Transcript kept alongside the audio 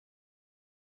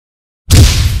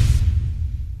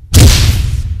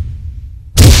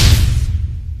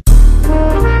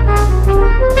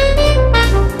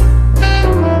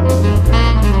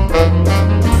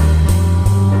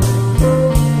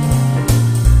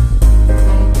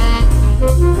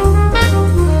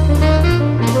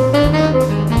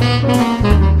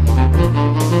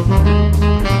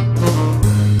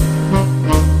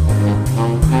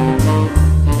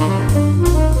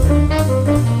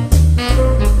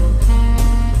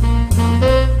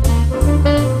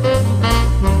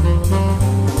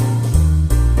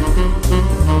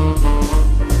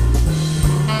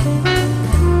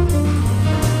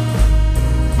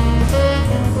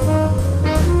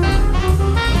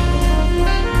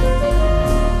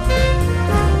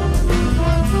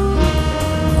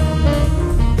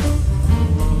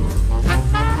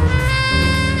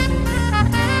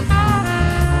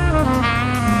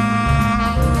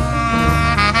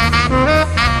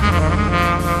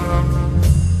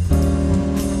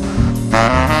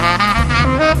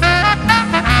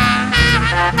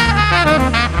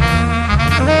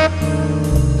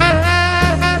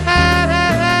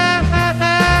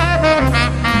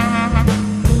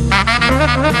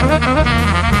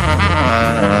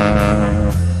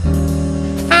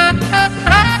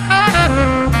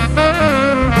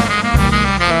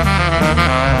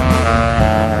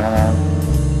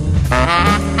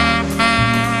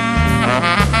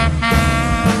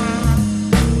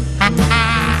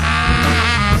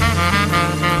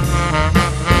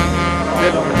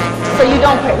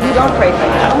you don't pray for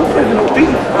that. I don't pray for no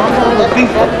people. I don't want no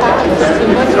people.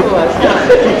 Too much for us.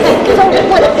 So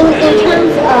what, in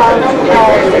terms of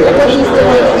what he's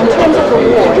doing, in terms of the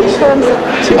war, in terms of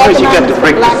See, first you got to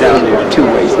break this down in two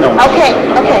ways. No. Okay,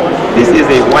 okay. This is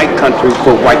a white country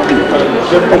for white people.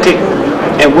 Okay.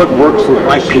 And what works for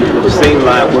white people, the same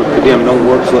line work for them, don't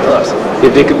work for us.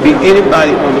 If there could be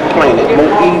anybody on the planet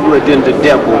more evil than the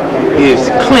devil,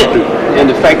 is Clinton. And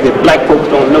the fact that black folks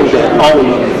don't know that, all of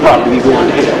them probably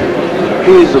going to hell.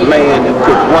 Here's a man that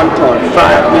put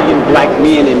 1.5 million black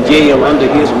men in jail under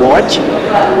his watch.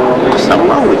 There's something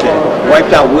wrong with that.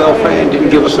 Wiped out welfare and didn't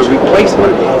give us a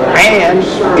replacement, and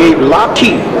gave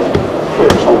Lockheed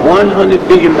a $100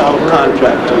 billion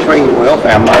contract to train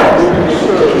welfare models.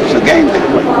 It's a game they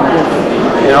play.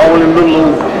 And all them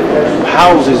little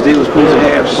houses they were supposed to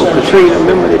have for Katrina,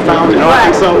 remember they found in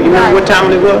Arkansas? You remember what town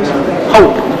it was?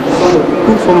 Hope.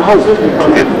 Who from Hope?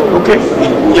 Okay?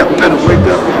 Yeah, better wake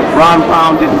up. Ron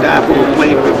Brown didn't die from a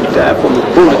plane, but he died from a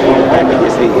bullet in the back of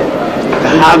his head.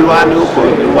 How do I know? For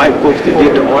the white folks that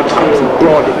did the autopsy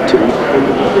brought it to me.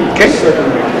 Okay?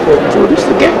 So this is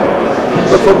the game.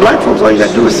 But for black folks, all you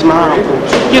gotta do is smile.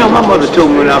 You know, my mother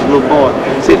told me when I was a little boy,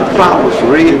 say the flowers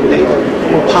red, they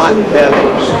pot belly,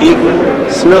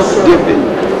 ignorant, snuff dipping,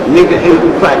 nigger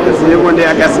hating crackers. And then one day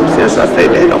I got some sense, I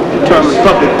said they don't determine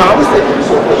public policy.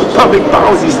 Public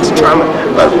policy is determined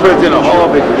by the president of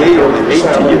Harvard, Yale, and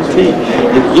AT&T,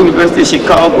 and the University of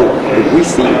Chicago. And we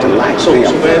seem to like them.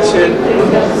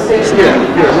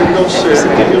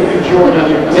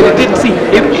 And it didn't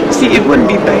it wouldn't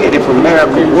be bad if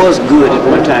America was good at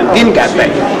one time, then got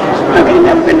bad. I mean,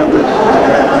 never been no good.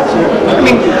 I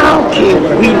mean, how can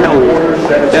we know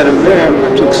that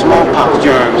America took smallpox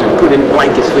germs and put in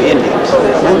blankets for Indians?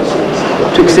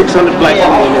 Took 600 black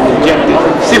women and injected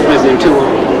syphilis into them.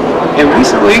 And we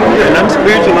so ignorant and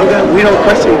unspiritual on that, we don't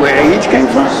question where age came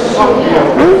from.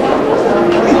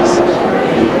 Please.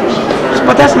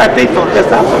 But that's not their fault,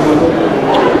 that's our fault.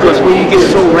 Because when you get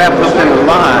so wrapped up in the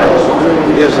lies,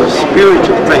 there's a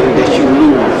spiritual thing that you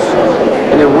lose.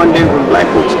 And then one day when black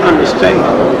folks understand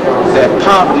that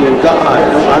poverty and God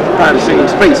don't occupy the same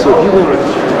space. So if you want to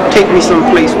take me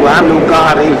someplace where I know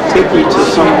God ain't, take me to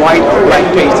some white or black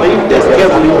place that's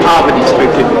heavily poverty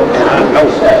stricken, and I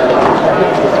know.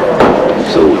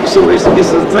 So it's a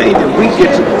thing that we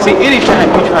get to see. Anytime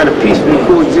you try to peacefully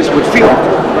coexist with fear,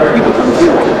 you become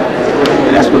fearful.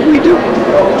 And that's what we do.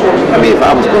 I mean, if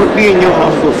I was going to be in your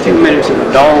house for a few minutes and a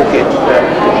dog had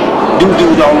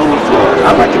doo-doos all over the floor,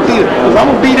 I'd like to feel it. If I'm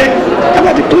going to be there, I'd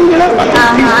like to clean it up.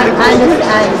 I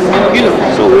understand. You know,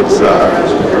 so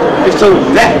so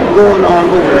that going on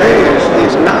over there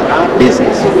is not our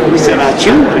business. We sent our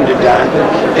children to die,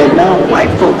 and now white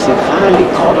folks have finally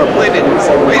caught up with it and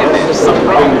said, wait a minute, there's something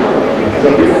wrong.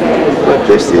 But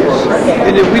this is,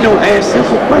 and if we don't ask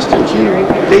simple questions,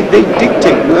 they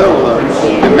dictate, well,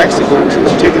 the Mexicans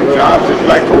is taking jobs that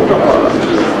black folk don't want.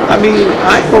 I mean,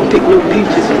 I don't take no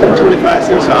peaches for 25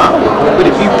 cents an hour, but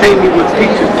if you pay me with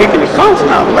peaches picking the cost,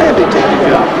 I'll gladly take the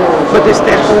job. But it's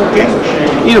that whole game.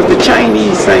 You know, the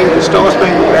Chinese sang the Star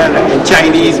Spangled Banner in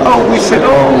Chinese, we said,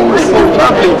 it's so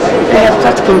lovely. They have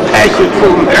such compassion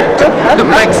for America. The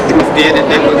Mexicans did, and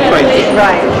they were crazy.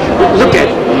 Right. Look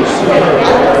at it.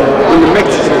 When the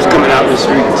Mexicans coming out in the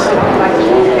streets,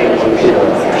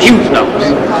 huge numbers.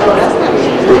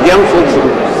 The young folks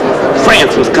from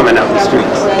France was coming out in the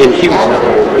streets in huge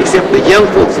numbers. Except the young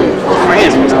folks from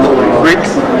France was throwing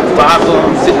bricks,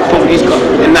 firearms, at the police car,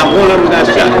 and not one of them got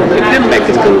shot. If them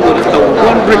Mexicans would have thrown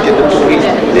one brick at the police,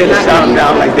 they'd have shot them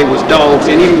down like they was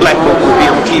dogs, and even black folks would be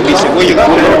on TV saying, well, you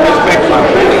got to have respect for the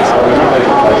police.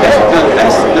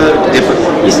 That's the difference.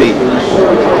 You see,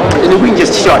 and then we can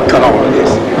just shortcut all of this.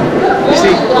 You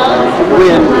see,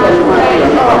 when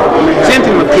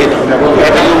Cynthia McKinney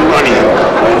had the little run-in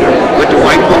with the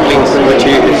white police, which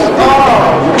is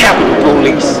the Capitol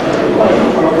Police,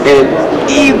 and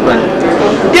even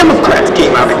Democrats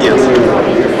came out against it.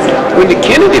 When the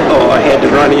Kennedy boy had to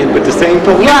run in with the same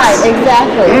police. Right,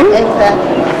 exactly,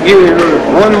 exactly. You heard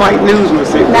one white newsman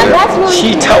say, well,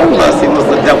 she told us it was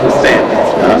a double standard.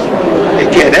 They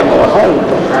carried that boy home.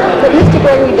 But Mr.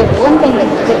 Gregory, the one thing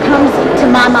that comes to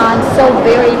my mind so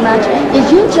very much is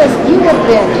you've been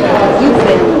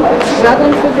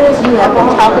struggling for this, you have been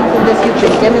talking for this, you've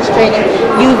been demonstrating,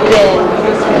 you've been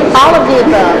all of the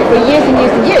above for years and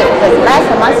years and years. Because last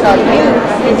time I saw you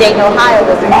in Dayton, Ohio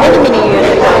was many, many years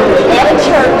ago at a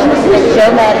church that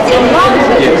Joe Madison belonged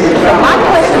to. Yes. So my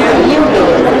question to you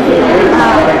is,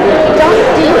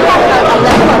 do you have a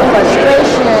level of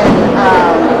frustration?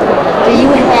 Do you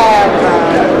have...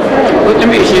 Well, let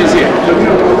me ask you this here.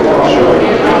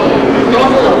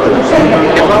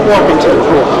 If I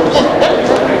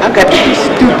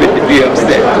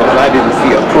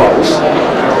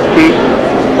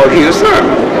or hear a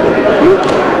sermon.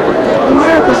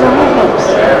 America's a house.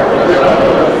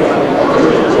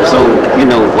 So, you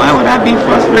know, why would I be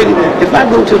frustrated if I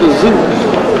go to the zoo?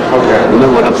 You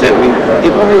know what upset me?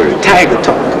 If I heard a tiger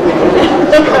talk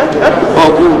or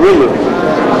a gorilla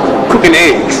cooking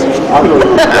eggs. I go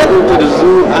to the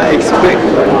zoo, I expect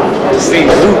to see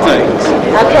zoo things.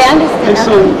 Okay, I understand. And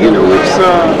so, you know, it's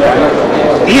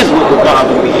here's what would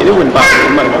bother me, and it wouldn't bother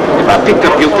me much if I picked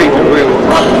up your favorite railroad,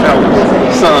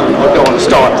 Rockefeller's son or daughter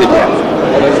starved to death.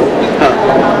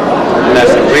 And I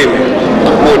said, wait a minute,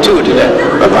 more to it to that.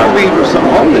 But if I read where some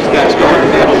homeless guy starved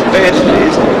to death as bad as it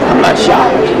is, I'm not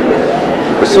shocked.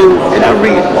 But so, and I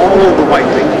read all the white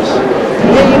papers.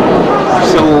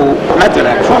 So, not that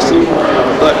I trust them,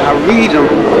 but I read them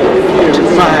to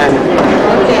find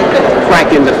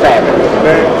crack in the fabric.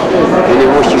 And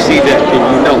then once you see that, then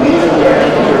you know.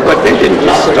 But they didn't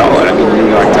just start. I mean, the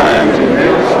New York Times,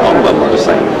 all of them are the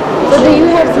same. So do you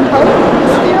have some hope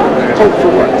still? Hope for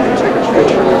what? For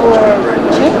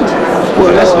change?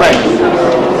 Well, that's like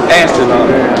asking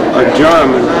a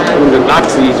German when the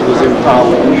Nazis was in power,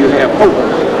 do you have hope?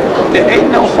 There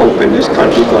ain't no hope in this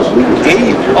country because we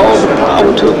gave all the power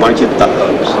to a bunch of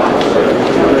thugs.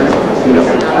 You know,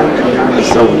 and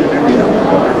so, you know.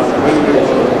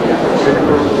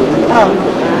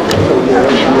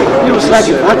 You know, it's like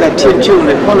if I got 10 children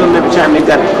and one of them every time they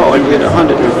got a car and hit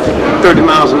 130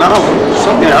 miles an hour,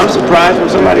 then I'm surprised when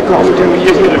somebody calls me and tells me you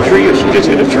just hit a tree or she just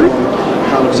hit a tree.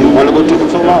 So I wonder what took them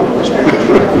so long.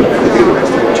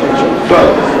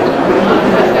 But,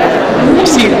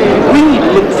 see, we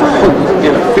look for hope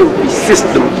in a filthy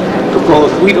system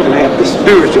because we don't have the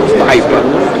spiritual fiber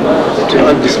to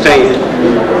understand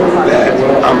that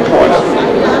I'm part of it.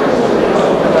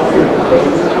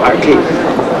 I can't.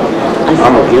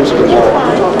 I'm against the law.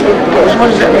 What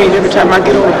does that mean? Every time I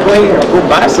get on a plane or go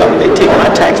buy something, they take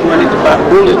my tax money to buy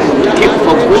bullets to kill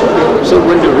folks with. So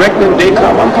when the reckoning day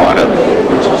come, I'm part of it.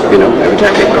 You know, every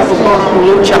time they drop a bomb on a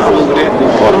little child over there,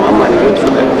 part of my money went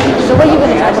for that. So what are you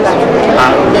going to talk about? I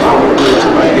don't know.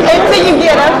 Until you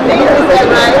get up there, is that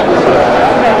right?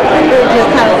 It just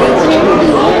kind of beats you.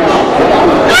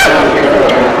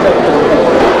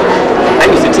 I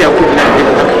used to tell people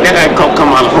that I come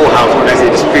out of the whole house when I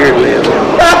said the spirit lives.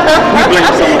 We blame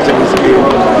so much on the spirit.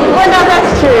 Well, no,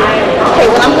 that's true. Okay,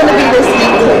 well, I'm going to be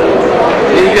listening to you.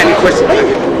 And you got any questions?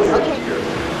 Okay.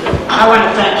 I want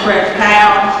to thank Fred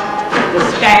Powell, the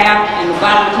staff, and the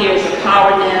volunteers of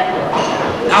PowerNet.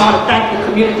 I want to thank the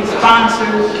community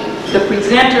sponsors, the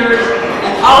presenters,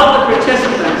 and all of the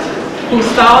participants who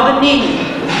saw the need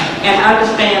and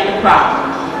understand the problem.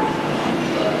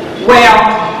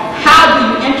 Well, how do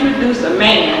you introduce a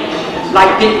man like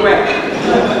Dick Gregory?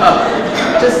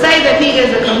 To say that he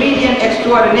is a comedian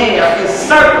extraordinaire is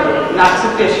certainly not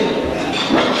sufficient.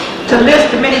 To list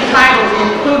the many titles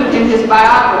included in his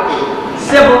biography,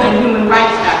 civil and human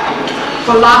rights activist,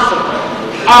 philosopher,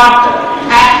 author,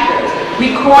 actor,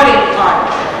 recording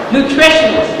artist,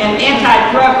 nutritionist, and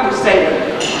anti-drug crusader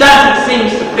doesn't seem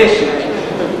sufficient.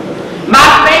 My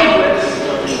favorites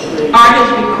are his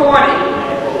recording,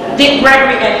 Dick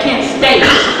Gregory at Kent State,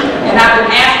 and I've been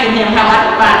asking him how I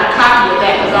can find a copy of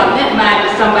that because I lent mine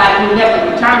to somebody who never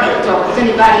returned it. So if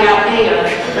there's anybody out there,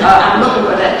 I'm looking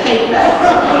for that tape back.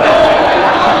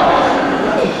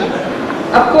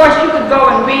 Of course, you could go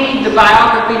and read the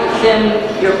biography that's in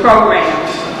your program,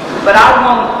 but I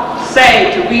won't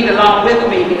say to read along with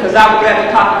me because I would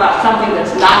rather talk about something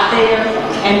that's not there,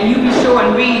 and you be sure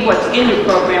and read what's in your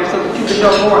program so that you can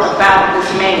know more about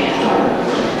this man.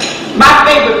 My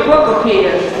favorite book of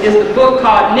his is the book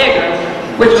called Nigger,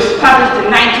 which was published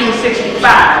in 1965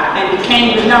 and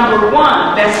became the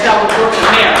 #1 best-selling book in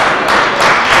America.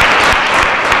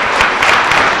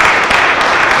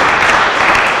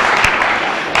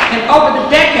 And over the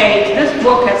decades, this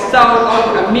book has sold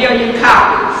over 1 million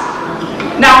copies.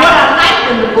 Now, what I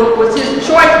liked in the book was his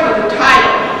choice for the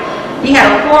title. He had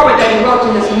a foreword that he wrote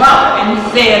to his mother, and he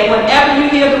said, whenever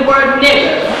you hear the word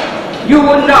nigger, you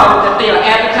will know that they are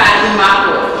advertising my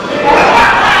book.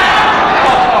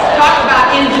 Talk about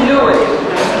ingenuity.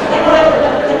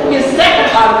 His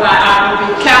second autobiography,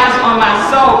 Callous on My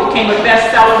Soul, became a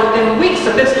bestseller within weeks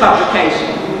of its publication.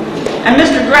 And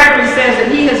Mr. Gregory says that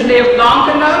he has lived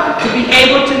long enough to be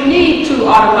able to need 2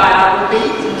 autobiographies,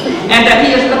 and that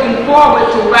he is looking forward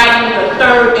to writing the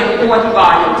 3rd and 4th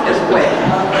volumes as well.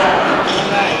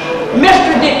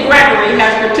 Mr. Dick Gregory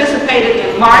has participated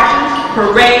in marches,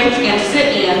 parades, and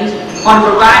sit-ins on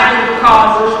a variety of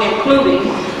causes, including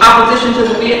opposition to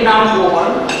the Vietnam War,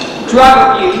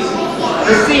 drug abuse,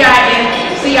 the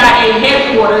CIA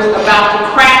headquarters about the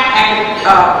crack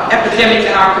epidemic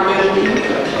in our community.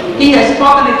 He has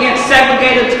spoken against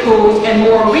segregated schools and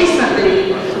more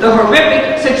recently, the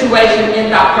horrific situation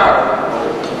in Darfur.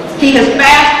 He has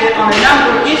fasted on a number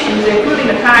of issues,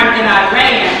 including the time in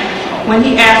Iran when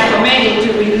he asked Khomeini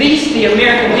to release the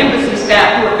American embassy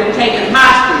staff who had been taken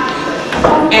hostage.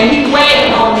 And he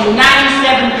weighed only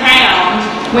 97 pounds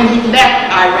when he left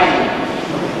Iran.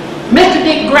 Mr.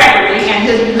 Dick Gregory and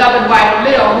his beloved wife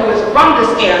Lil, who is from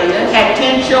this area, had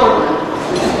 10 children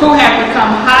who have become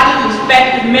highly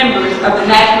respected members of the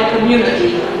national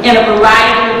community in a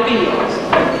variety of fields.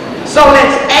 So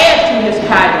let's add to his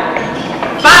title,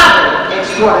 Father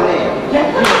Extraordinaire.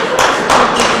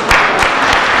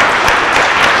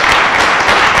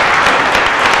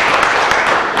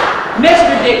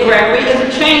 Mr. Dick Gregory is a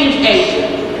change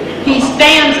agent. He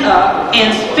stands up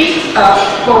and speaks up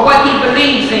for what he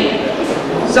believes in.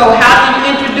 So how do you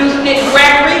introduce Dick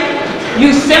Gregory?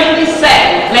 You simply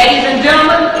say, ladies and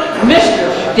gentlemen,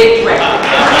 Mr. Dick Gregory.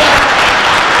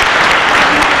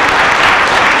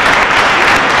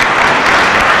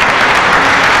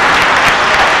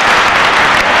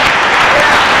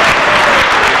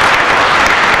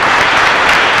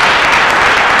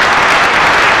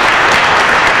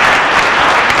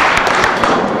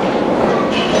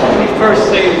 First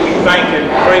say we thank and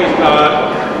praise God.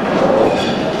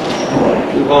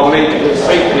 We've all made it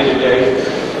safely today.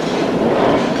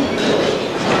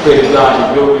 I pray to God that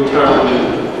your return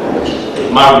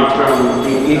and my return will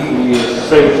be equally as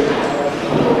safe.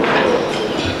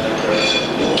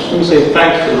 Let me say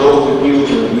thanks to those of you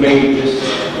who have made this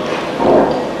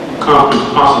conference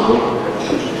possible.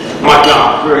 My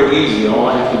job is very easy. All I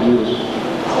have to do is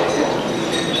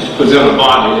present a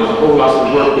body. There's a whole lot of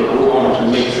work that goes on to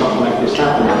make something like this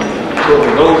happen. So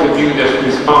for those of you that's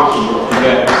responsible for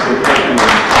that, I say thank you.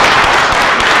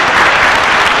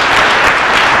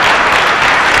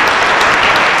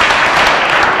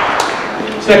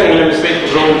 Second, let me say for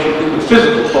those who do the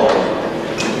physical part.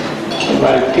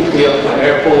 Somebody picked me up at the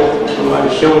airport, somebody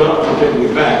showed up and took me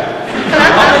back.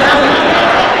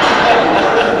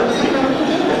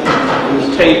 These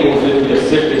tables didn't just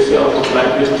sit themselves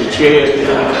like this, the chairs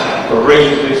didn't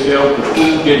arrange themselves, the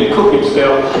food didn't cook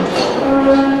itself.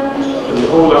 There's a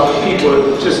whole lot of people that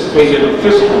participate in the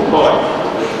physical part.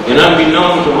 And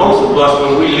unbeknown to most of us,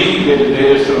 when we leave it,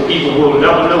 there's some people who will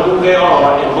never know who they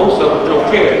are, and most of them don't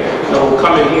care. They'll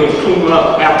come in here and clean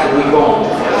up after we're gone.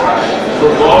 So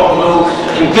for all those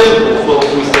invisible folks,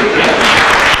 we say thank you.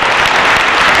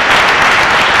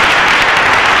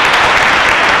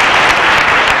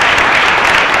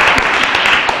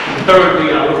 Thirdly,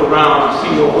 I look around and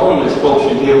see no homeless folks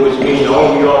in here, which means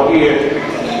all of y'all here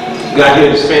got here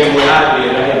the same way I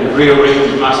did. I had to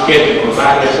rearrange my schedule because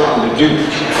I had something to do.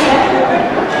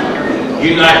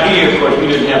 You're not here because you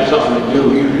didn't have something to do.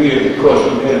 You're here because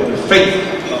you have the faith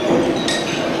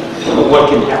of what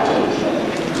can happen.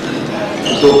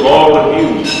 So for all of you,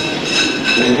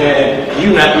 and had you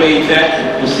not made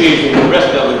that decision, the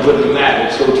rest of it wouldn't matter.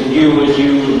 So to you and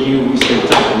you and you, we say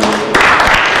thank you.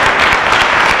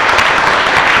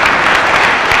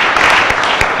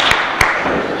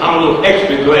 I'm a little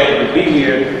extra glad to be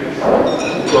here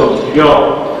because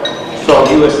y'all saw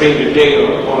USA Today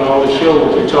on all the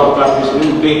shows. They talk about this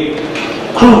new big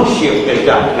cruise ship they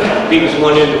got, the biggest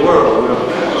one in the world.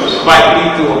 Spike Lee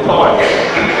threw a party.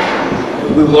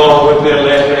 We were all with there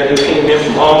last night. They came in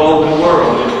from all over the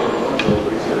world.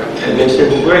 And they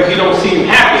said, well, Greg, you don't seem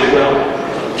happy. Well,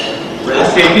 I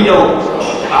said, you know,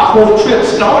 our whole trip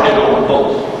started on a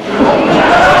boat.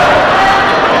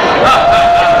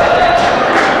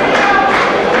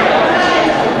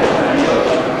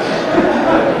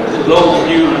 Those of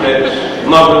you that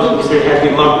mothers, we say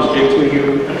happy Mother's Day to you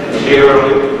day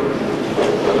early.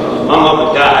 My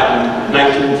mother died in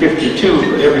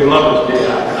 1952, but every Mother's Day I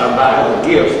buy her a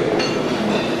gift.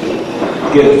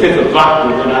 Get a fifth of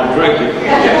vodka when I drink it.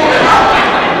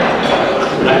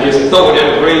 And I just throw it in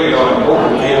the graveyard and hope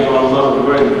it lands on Mother's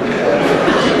grave.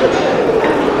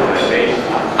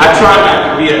 I try not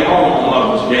to be at home on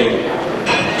Mother's Day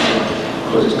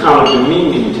because it's kind of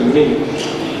demeaning to me.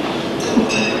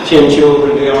 10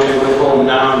 children, they on their way home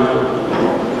now,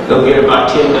 they'll get about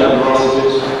 10 dozen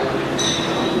roses.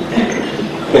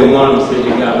 And one of them said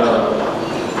they got a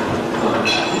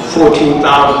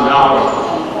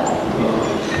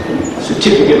 $14,000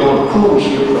 certificate on a cruise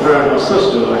ship for her and her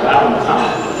sister out of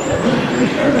town.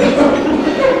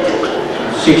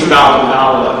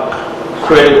 $6,000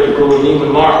 credit to go to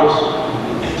Neiman Marcus.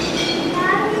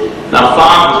 Now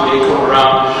Father's Day come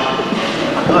around.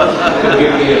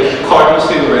 Give me a carton of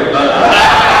cigarettes, a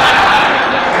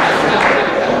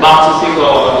box of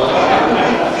cigars,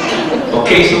 a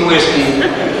case of whiskey,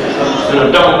 and a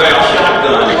double-barrel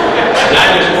shotgun. And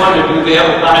I just wondered, do they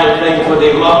ever buy anything for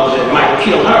their mother that might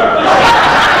kill her?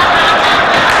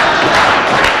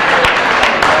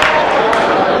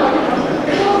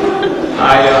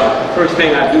 First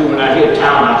thing I do when I hit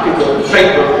town, I pick up the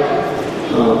paper.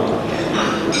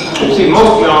 You see,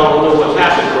 most of y'all don't know what's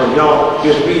happening because y'all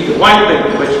just read the white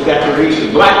paper, but you got to read the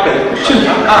black paper too.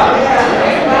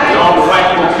 And all the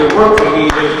white folks that work for me,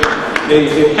 they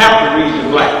have to read the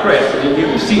black press, and then you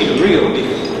can see the real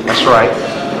deal. That's right.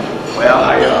 Well,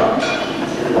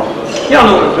 y'all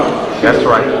know what I'm talking about. That's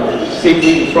right.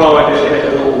 C.P. Freud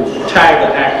had an old Tiger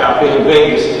Act out there in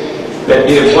Vegas that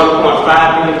did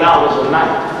 $1.5 million a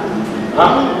night.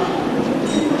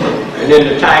 And then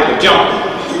the tiger jumped.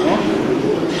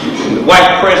 And the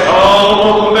white press all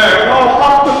over America, oh,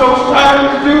 how could those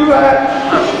tigers do that?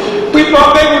 We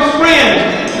thought they were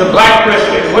friends. The black press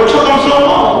said, what took them so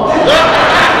long?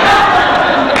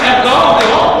 After all, they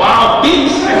all wild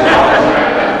beasts.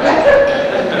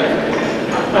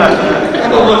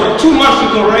 What was it, 2 months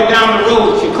ago, right down the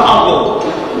road, Chicago,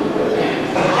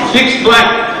 6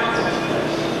 black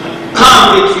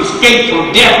convicts escaped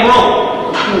from death row.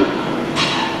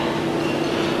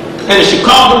 And the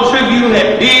Chicago Tribune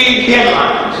had big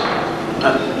headlines.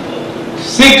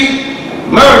 6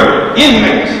 murdered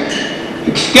inmates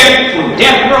escaped from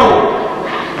death row.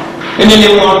 And then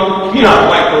they want, you know,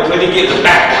 white folks, when they get the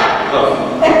background of them.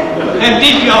 And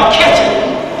did y'all catch it?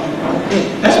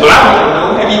 That's what I want to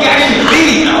know. Have you got any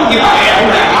leads? I don't give a damn.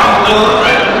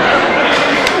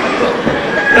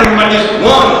 Everybody just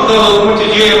one thug went to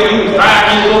jail when he was 5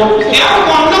 years old. Yeah, I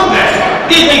want to know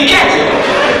that. Did they catch it?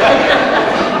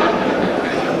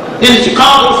 In the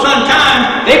Chicago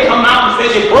Sun-Times, they come out and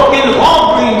say they broke into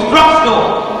Walgreens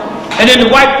drugstore. And then the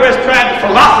white press tried to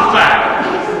philosophize.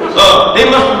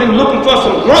 They must have been looking for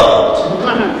some drugs.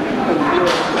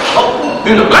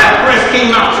 And the black press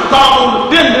came out,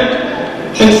 Chicago defendant,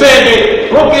 and said they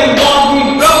broke into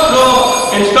Walgreens drugstore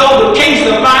and stole a case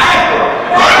of Viagra.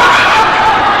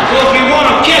 So if you want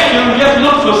to catch them, just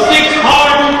look for 6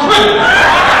 hardened criminals.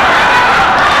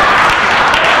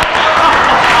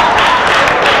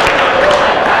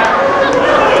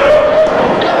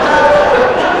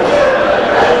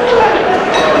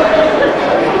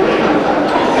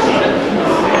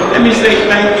 Let me say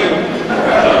thank you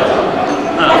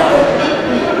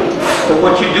for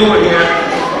what you're doing here.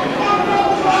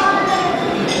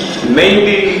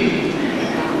 Maybe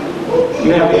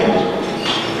you have the answer.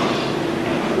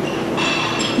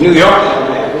 New York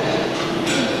don't have it.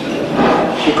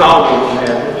 Chicago don't have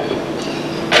it.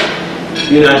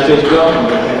 The United States government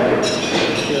don't have it.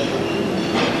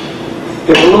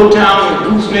 If a little town in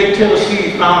Gooseneck,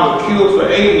 Tennessee found a cure for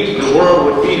AIDS, the world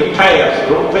would be the past.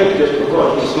 So don't think just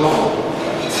because it's small.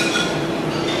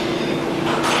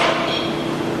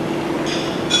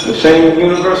 The same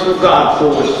universal God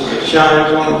force that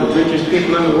shines on the richest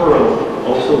people in the world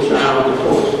also shines on the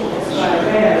poorest.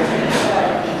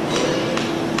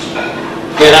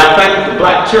 And I thank the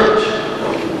black church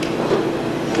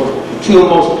for the 2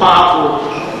 most powerful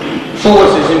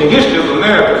forces in the history of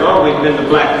America has always been the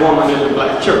black woman and the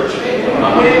black church.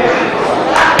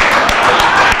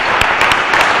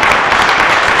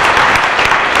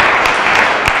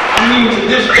 I mean, to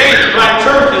this day, the black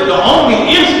church is the only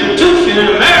institution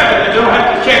in America that don't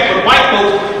have to check with white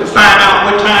folks to find out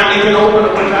what time they can open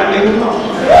or what time they can close.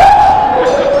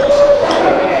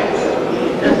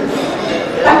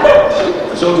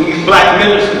 So to you black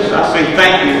ministers, I say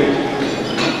thank you.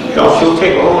 Y'all sure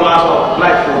take a whole lot of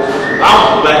black folks. I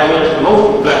was a black minister, most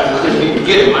of the black folks didn't even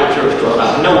get in my church because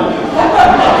I know you.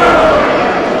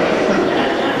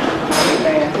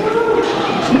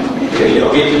 Y'all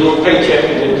get your little paycheck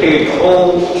and then pay the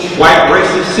whole white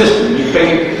racist system. You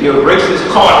pay your racist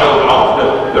car note off,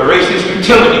 the racist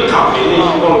utility company, and then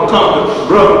you're going to come to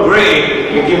Brother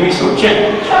Greg and give me some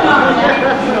change.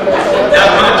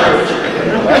 That's my church.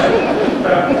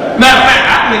 Matter of fact,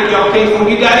 I think y'all pay before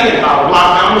you got in, about a block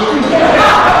down the street. Wait a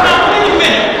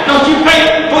minute, don't you pay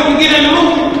before you get in the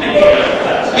movie?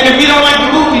 And if you don't like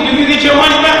the movie, do you get your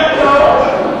money back?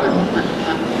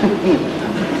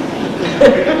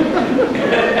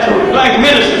 So black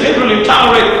ministers, they really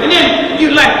tolerate it. And then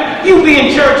you be in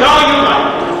church all your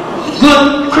life,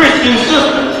 good Christian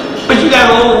sister, but you got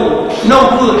an old no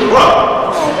good brother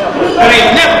that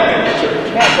ain't never been to church.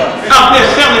 Out there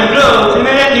selling drugs, and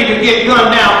then that nigga get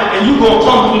gunned down, and you gonna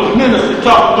come to the minister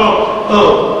talk about,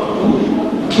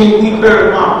 can we bury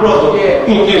my brother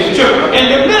in this church? And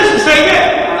the minister say,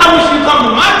 yeah, I wish you come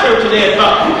to my church today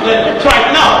about that. Right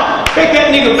now, take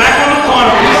that nigga back on the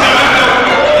corner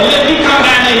and let me come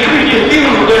down there and treat his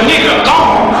funeral. The nigga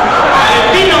gone.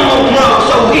 There be no more drugs,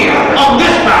 so here, on this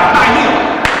side, by him.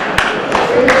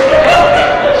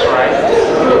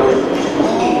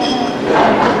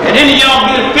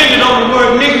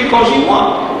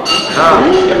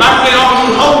 If I said all you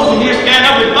hoes in here stand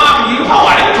up and bother you, how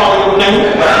I didn't call your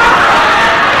name.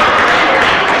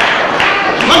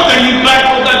 One thing you black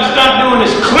folks got to stop doing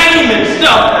is claiming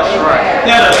stuff. That's right.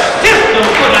 That a system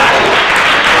put out here.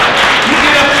 You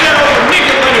get upset over a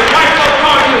nigga, but if white folks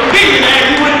call you a billionaire,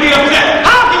 you wouldn't be upset.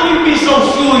 How can you be so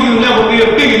sure you'll never be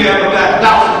a billionaire but got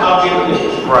doubts about being a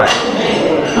nigga? Right.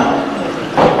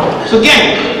 So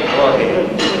gang,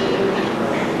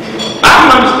 I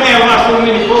don't understand why so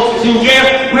many folks is in jail.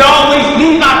 We always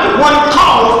leave out the one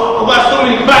cause of why so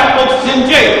many black folks is in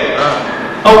jail.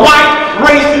 A white,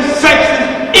 racist,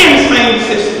 sexist, insane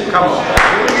system. Come on.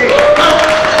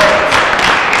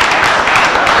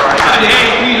 I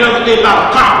asked me the other day about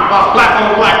a comment about black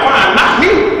on black crime, not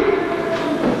me.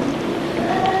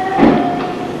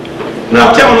 And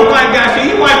I'm telling the white guy,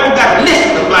 see, you white folks got to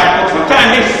listen to black folks.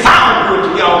 Sometimes they sound good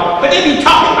to y'all, but they be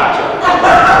talking about y'all.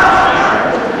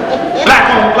 Black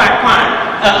on black crime.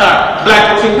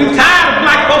 Black folks, we tired of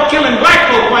black folks killing black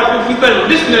folks. White folks, you better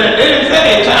listen to that. They didn't say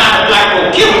they're tired of black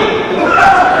folks killing.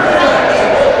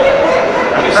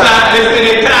 They said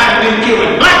they're tired of them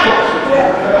killing black folks.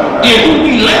 Then who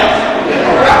we left?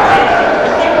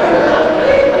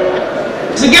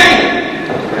 It's a game.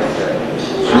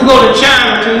 We go to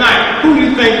China tonight. Who do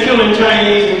you think killing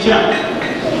Chinese in China?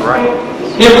 Right.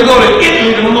 If we go to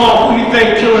Italy tomorrow, who do you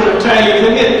think killing the Chinese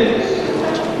in Italy?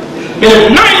 And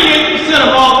if 98%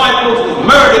 of all white folks was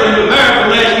murdered in America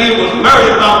last year was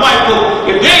murdered by white folks,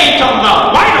 if they ain't talking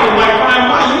about white on white crime,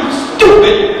 why are you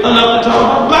stupid enough to talk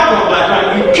about black on black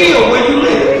crime? You kill where you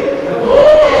live.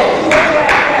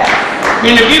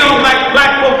 And if you don't like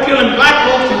black folks killing black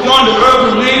folks, to join the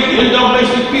Urban League, the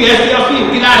NAACP,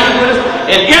 SLC, get out here with us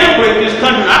and integrate this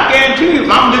country. I guarantee you, if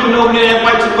I'm living over there in that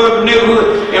white suburban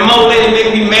neighborhood and my old lady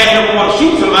make me mad enough to want to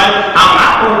shoot somebody, I'm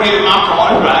not going to get in my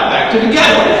car and ride back to the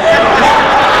ghetto.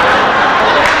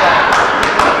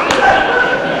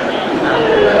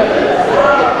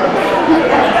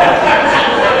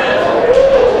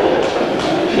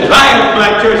 If I had a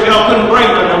black church, y'all couldn't bring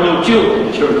them little children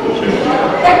to church.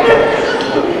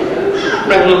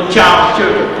 Bring a little child to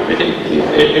church, and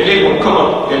they gonna come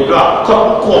up and drop a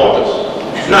couple quarters.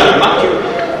 Not in my church.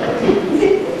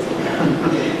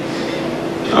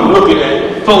 I'm looking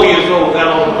at 4 years old, got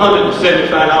on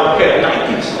 $175 pair of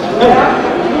Nikes.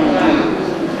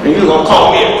 And you're gonna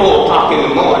call me at 4 o'clock in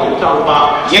the morning and talk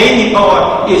about Jamie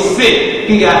boy is sick.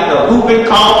 He got the whooping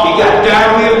cough, he got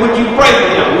diarrhea. Would you pray for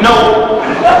him? No.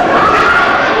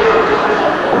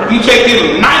 You take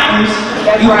them Nikes,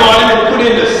 you bought them and put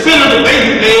in the center of the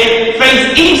baby bed,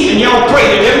 face east, and y'all pray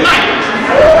to them Nikes.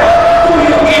 Who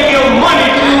you give your money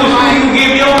to is who you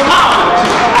give your power to.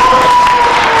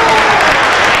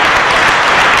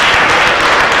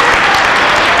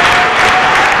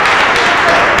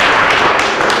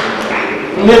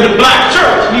 And then the black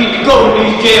church needs to go to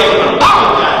these jails and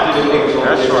apologize to the niggas.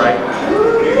 That's right.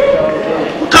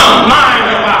 Come mind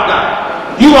about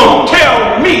that. You won't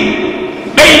tell me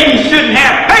babies shouldn't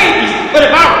have babies, but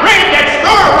if I read that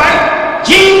story right,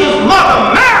 Jesus' mother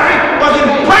Mary was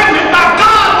impregnated by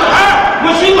God with her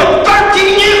when she was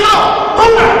 13 years old. Who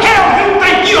the hell do you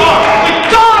think you are?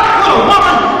 If God put a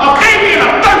woman, a baby, and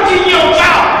a 13-year-old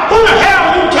child, who the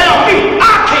hell you tell me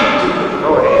I can't do it?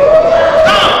 Go ahead.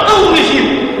 How foolish you?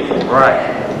 Right.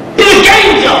 It's a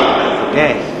game, y'all.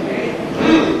 Game.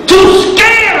 Too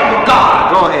scared of a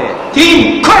God. Go ahead. To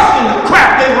even question the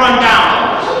crap they run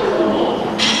down.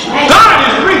 God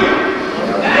is real.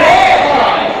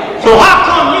 So how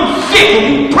come you sick and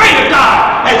you pray to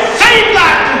God? That same God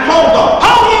that controls the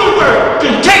whole universe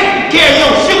can take care of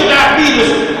your sugar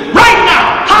diabetes right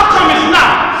now. How come it's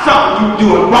not something you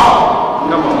doing wrong?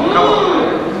 Come on, come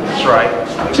on. That's right.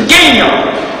 It's a game,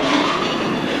 y'all.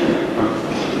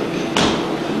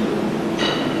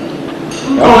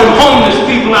 All them homeless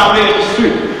people out there in the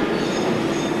street.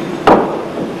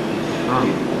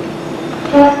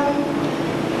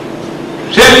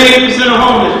 78% of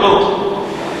homeless folks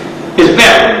is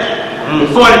veterans.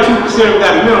 And 42% have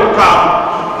got a mental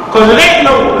problem. Because there ain't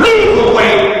no legal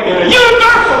way in a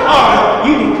universal order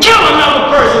you can kill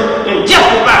another person and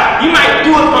justify. You might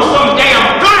do it for some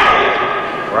damn flag.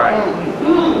 Right.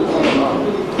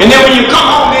 And then when you come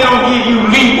home, they don't give you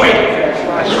leeway.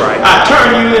 That's right. I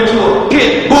turn you into a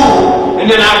pit bull, and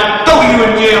then I throw you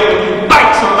in jail and you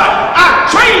bite somebody. I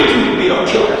trained you to be a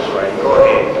killer. That's right. Go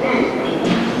ahead.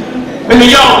 And then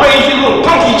y'all raise your little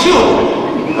punky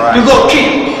children. Right. You go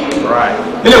kill. Right.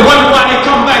 And then wonder why they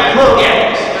come back drug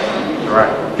addicts.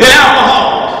 Right. And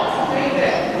alcoholics.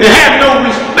 And have no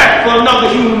respect for another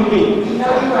human being.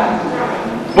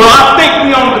 Well, I think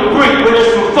we on the brink where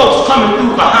there's some folks coming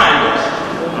through behind us.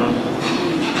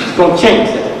 It's gonna change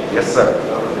that. Yes, sir.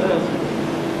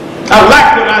 I like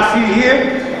what I see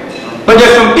here, but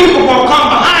there's some people gonna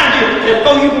come behind you, and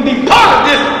so you can be part of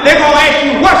this, they're gonna ask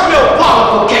you, what's your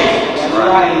qualifications?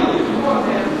 Right.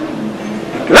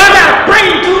 I gotta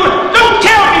bring you to it. Don't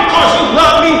tell me because you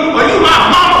love me or you my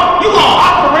mama, you gonna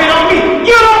operate on me.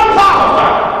 You don't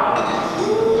qualify.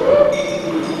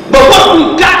 But what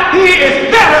we got here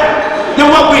is better than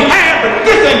what we have, but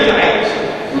this ain't the answer.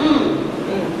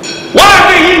 Why are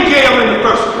they in jail in the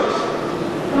first place?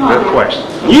 Good question.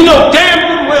 You know damn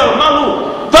good well my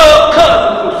little thug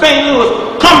cousin from St.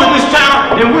 Louis come to this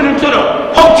town and went into the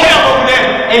hotel over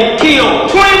there and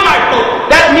killed 20 white folks.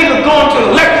 That nigga going to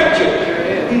the electric chair.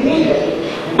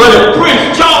 But if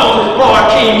Prince Charles' boy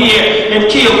came here and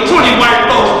killed 20 white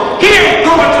folks, he ain't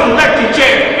going to the electric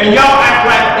chair, and y'all act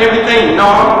like everything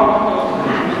normal.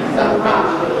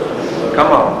 Come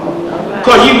on.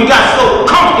 Because you got so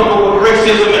comfortable with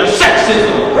racism and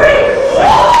sexism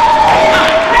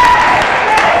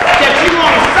that you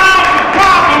want to solve the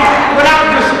problem without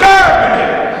disturbing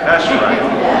it. That's right.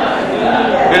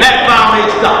 And that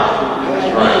violates God. That's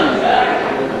right.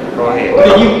 Go ahead.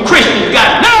 Then you Christians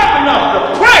got nerve enough to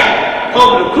pray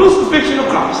over the crucifixion of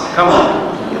Christ. Come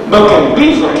on. But can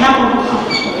be for capital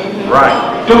punishment. Right.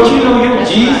 Don't you know your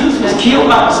Jesus was killed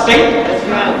by the state? That's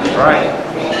right.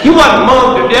 He wasn't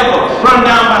mugged to death or run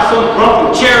down by some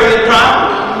drunken chariot driver.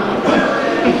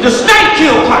 The state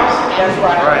killed Christ. That's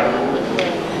right.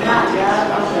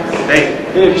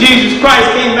 And if Jesus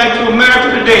Christ came back to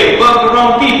America today and bugged the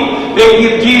wrong people, they'd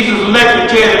give Jesus an electric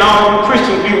chair and all you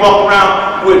Christians be walking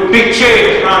around with big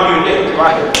chairs around your neck.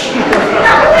 Right.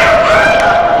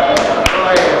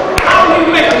 How do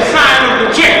you make the sign of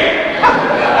the chair?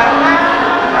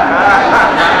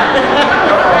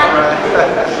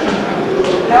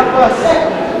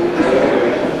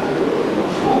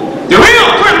 The real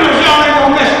criminals y'all ain't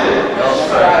gonna mess with.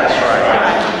 That's right.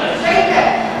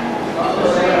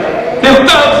 Them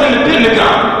thugs in the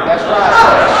Pentagon. That's right.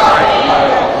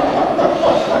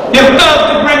 Them thugs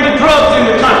that bring the drugs in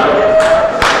the country.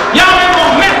 Y'all ain't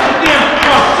gonna mess with them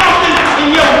or something in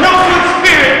your noble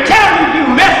spirit telling you you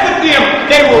mess with them,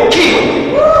 they will kill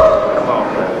you. Come on.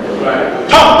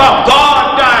 Talk about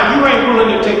God dying, you ain't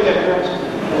willing to take that risk.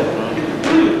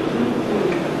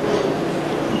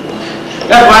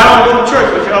 That's why I don't go to church,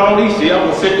 but y'all don't see. I'm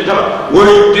gonna sit there talking, were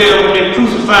you there when they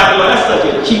crucified you? That's such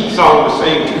a cheap song to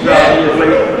sing 2,000 years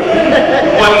later.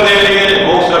 You wasn't there then,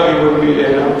 most of you wouldn't be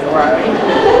there now.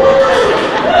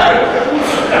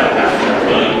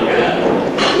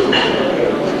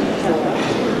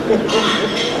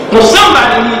 Well,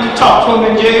 somebody needs to talk to him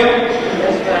in jail.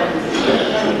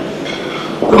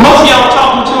 But most of y'all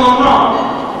talking to him wrong.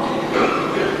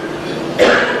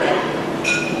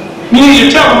 You need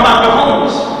to tell them about the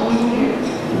homeless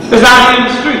that's out here in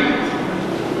the street.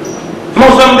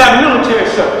 Most of them got military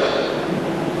service.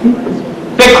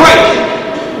 They're crazy.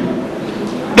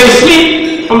 They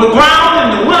sleep from the ground in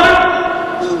the winter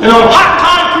and on hot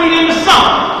concrete in the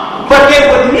summer. But they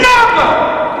would never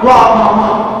rob my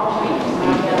mama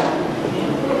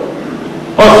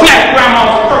or snatch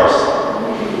grandma's purse.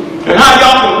 And how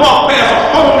y'all can walk past a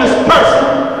homeless person.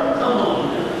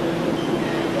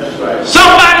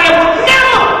 Somebody that would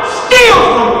never steal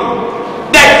from you,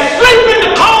 that sleep in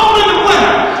the cold in the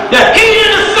winter, the heat in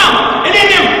the summer, and then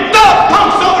them thug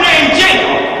punks over there in jail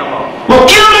will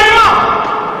kill their mama.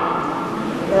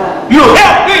 You'll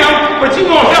help them, but you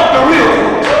won't help the real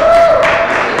folks.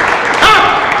 Huh?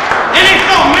 And it's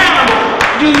so memorable.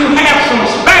 Do you have some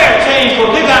spare change?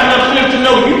 Because they got enough sense to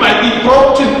know you might be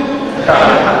broke too.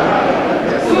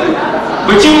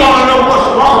 But you want to know what's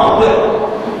wrong with it.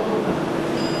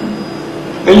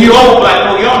 And you old black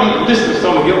folk, y'all need to listen to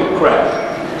some of your crap.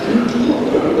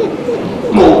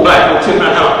 More black folks in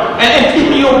my house. And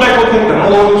people, your black folk think the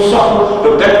more you suffer,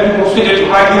 the better you gonna sit at the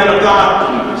right hand of God,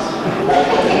 please.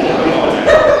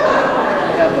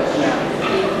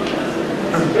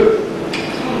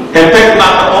 And think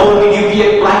about the older you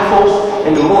get, black folks,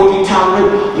 and the more you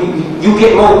tolerate, you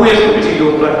get more wisdom to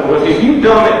your black folks. If you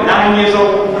dumb at 9 years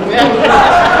old, you're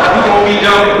gonna be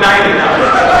dumb at 99.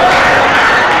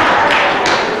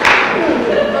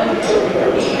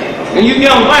 And you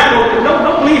young black folks,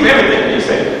 don't believe everything they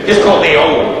say, just because they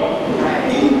old.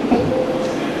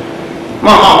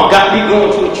 My mom got me going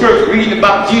to a church reading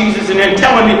about Jesus and then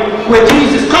telling me where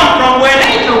Jesus come from, where there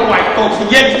ain't no white folks,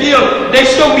 and yet still they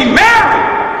show me Mary,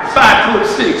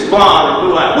 5'6", blonde and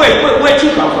blue eyed. Where'd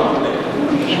you come from today?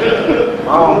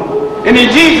 And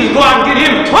then Jesus go out and get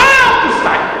him 12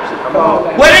 disciples.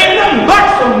 Well, ain't nothing but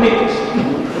some niggas.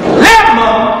 11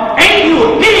 of them ain't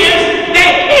Europeans,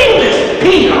 they English.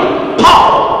 Peter,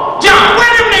 Paul, John, where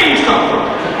them names come from?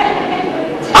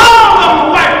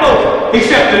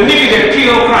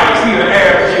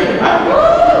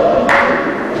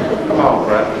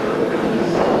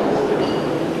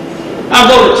 I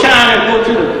go to China and go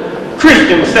to the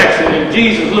Christian section and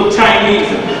Jesus look Chinese.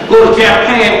 And go to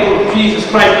Japan, go to Jesus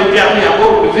Christ look Japanese. I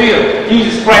go to Brazil,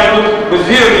 Jesus Christ look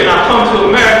Brazilian. I come to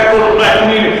America, go to black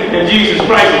community, and Jesus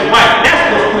Christ is white.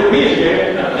 That's what's put me in there.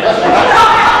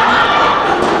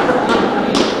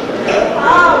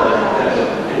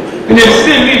 And then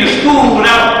send me to school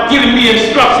without giving me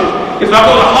instructions. If I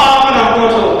go to Harvard, I'm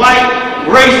going to a white,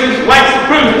 racist, white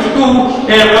supremacist school,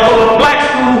 and if I go to a black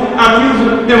school, I'm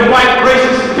using them white,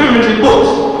 racist, supremacist books.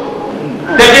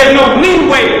 That there's no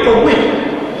leeway for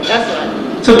women. That's right.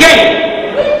 So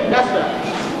gay. That's right.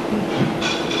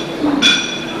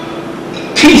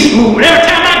 Peace movement. Every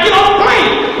time I get on a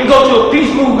plane and go to a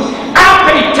peace movement, I'll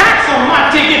pay tax on my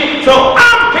ticket, so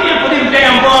I'm paying for them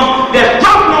damn bums that's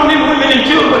talking on them women and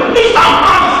children. But at least I'm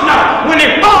honest enough. When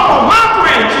they fall on my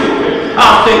grandchildren,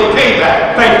 I'll say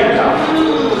payback. Thank you, God.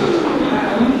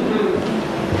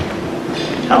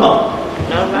 Hello.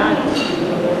 All right.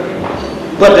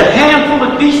 But the handful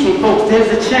of decent folks,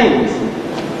 there's a change.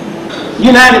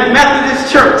 United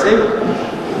Methodist Church,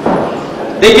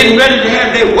 they're getting ready to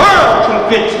have their World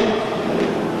Convention,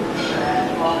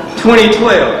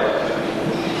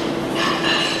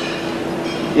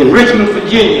 2012. In Richmond,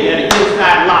 Virginia, at an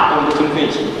inside lock on the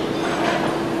convention.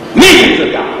 Millions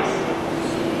of dollars.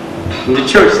 And the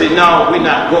church said, no, we're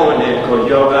not going there because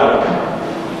y'all got a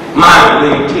minor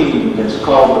league team that's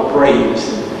called the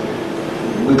Braves.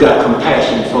 We got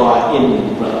compassion for our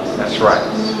Indian brothers. That's right.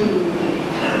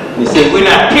 They said, we're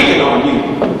not picking on you.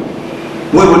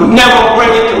 We would never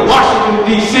bring it to Washington,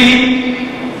 D.C.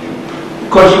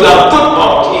 because you got a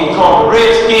football team called the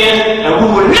Redskins, and we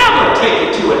would never take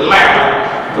it to Atlanta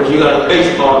because you got a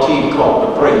baseball team called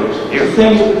the Braves. There's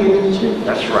things beginning to change.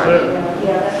 That's right.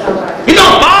 It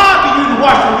don't bother you to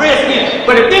watch the Redskins,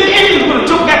 but if them Indians would have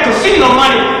took that casino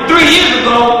money 3 years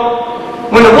ago,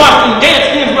 when the Washington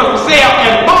Redskins were for sale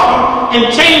and bought them and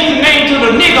changed the name to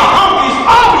the nigger Humvees,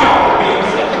 all y'all would be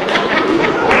upset.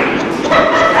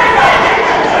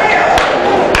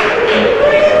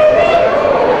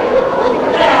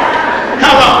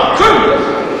 How about criminals?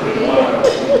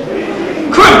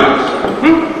 Criminals.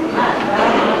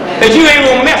 That you ain't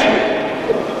gonna mess with.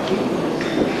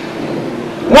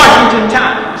 Washington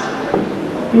Times.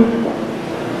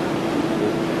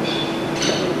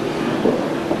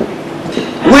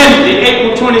 Wednesday,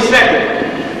 April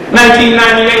 22nd,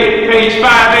 1998, page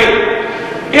 5A.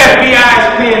 FBI is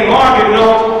paying mortgage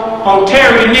notes on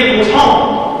Terry Nichols'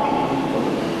 home.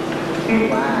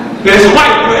 There's a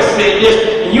white press said this,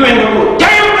 and you ain't gonna go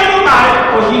damn thing about it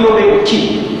because you know they would keep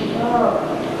you.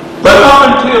 But up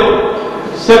until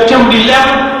September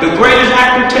 11th, the greatest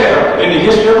act of terror in the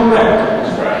history of America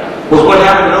was what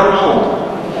happened in Oklahoma.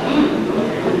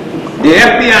 The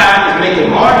FBI is making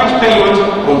mortgage payments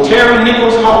on Terry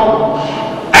Nichols' home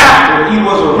after he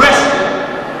was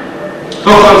arrested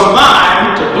for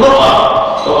conspiring to blow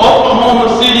up the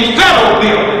Oklahoma City Federal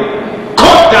Building.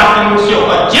 Court documents show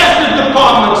a Justice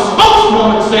Department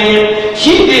spokeswoman said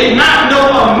she did not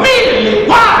know immediately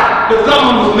why the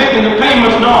government was making the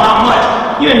payments nor how much.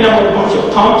 You ain't know a bunch of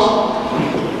pumps.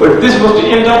 But if this was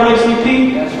the NAACP,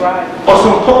 That's right. or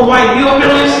some poor white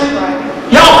hillbillies,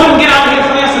 y'all couldn't get out of here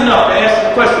fast enough to ask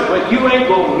the question, but you ain't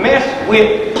gonna mess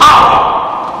with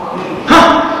power.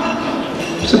 Huh?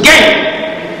 It's a game.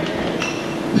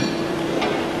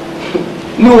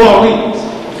 New Orleans.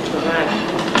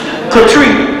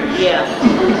 Katrina. Yeah.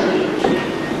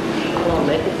 Come on,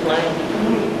 make it plain.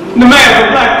 The man's a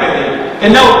black man.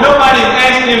 And nobody's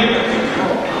asking him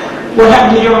what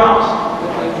happened to your house.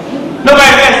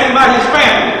 Nobody's asking about his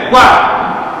family. Why?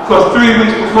 Because 3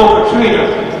 weeks before Katrina,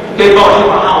 they bought him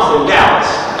a house in Dallas.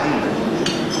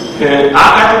 And I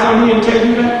got to come here and tell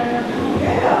you that?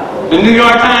 The New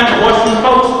York Times, the Washington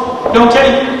Post, don't tell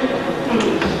you?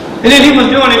 And then he was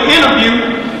doing an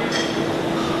interview,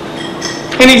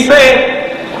 and he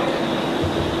said,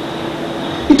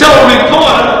 he told a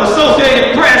reporter,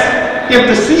 Associated Press, if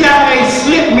the CIA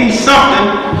slip me something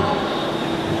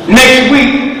next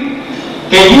week,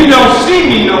 and you don't see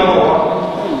me no more.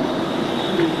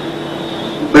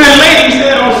 But the lady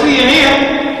said on CNN,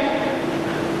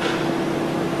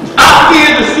 I fear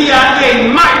the CIA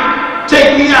might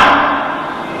take me out.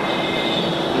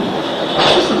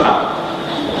 What's this about?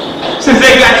 Since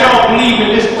they got y'all believing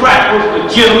this crap was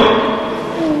legitimate,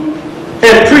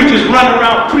 and preachers running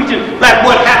around preaching like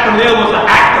what happened there was an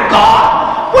act of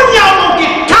God, when y'all gonna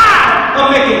get tired of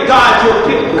making God your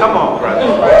people? Come on, brother.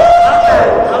 All right.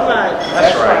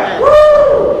 That's right.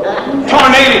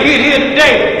 Tornado hit here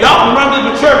today. Y'all can run to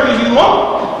the church as you want.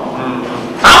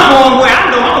 I'm going where I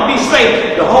know I'm gonna be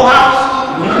safe. The whole house.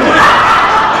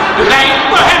 The name.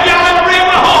 Well, have y'all ever read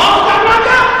what the whole house got my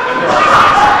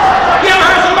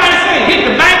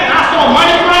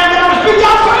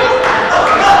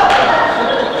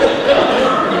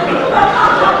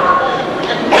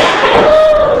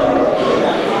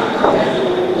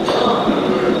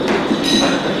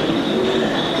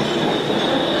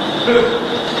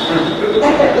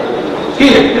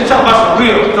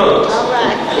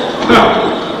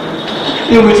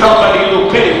Then we talk about these little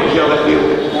petty ones y'all that deal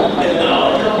with.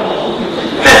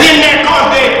 That's in there because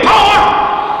they're poor.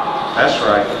 That's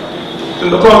right.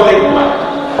 And because they black.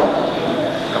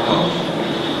 Come on.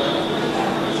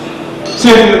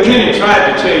 Senator McKinney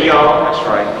tried to tell y'all That's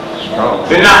right. Strong.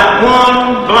 that not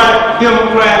one black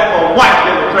Democrat or white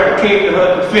Democrat came to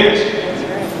her defense.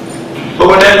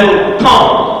 But when that little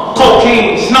punk,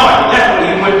 cocaine snorting, that's when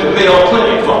he went to Mayor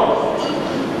Clinton for.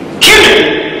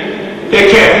 Kennedy, they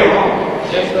carried him home.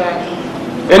 That's right.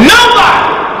 And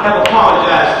nobody have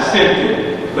apologized to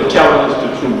Cynthia for telling us the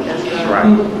truth. That's That's right.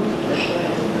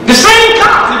 right. The same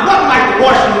cops, it wasn't like the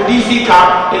Washington D.C.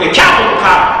 cop and the Capitol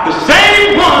cop, the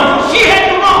same ones she had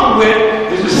to run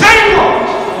with is the same ones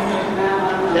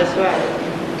That's right.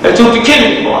 that took the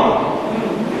Kennedy for.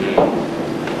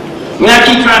 And I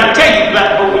keep trying to tell you,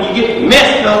 black folk, when you get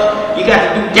messed up, you got to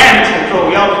do damage control.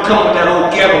 Y'all be coming with that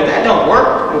old ghetto. That don't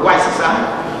work in white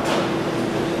society.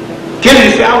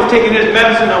 Kennedy said, I was taking this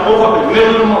medicine, I woke up in the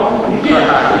middle of the morning.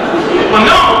 Well,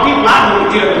 no, people I know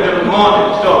get up in the middle of the morning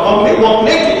and start walking. They walk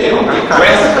naked, they don't get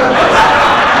dressed.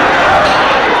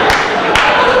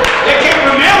 They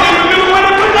can't remember when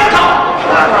they put that car.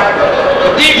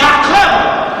 But they got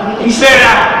clever. He said,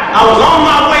 I was on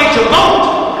my way to vote.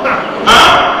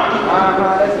 Huh?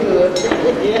 That's good.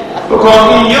 Yeah. Because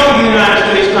in your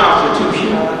United States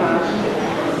Constitution,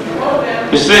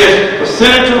 it says a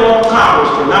senator or Congress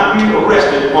cannot be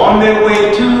arrested on their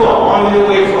way to or on their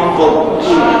way from voting.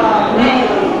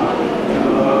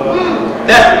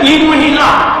 That's even when he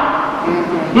lied.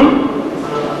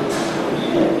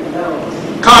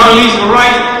 Condoleezza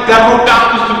Rice got her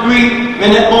doctor's degree,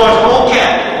 and that boy's whole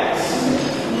cabinet.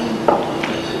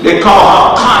 They call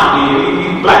her Condi.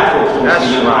 You black folks don't That's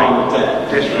see nothing right. wrong with that.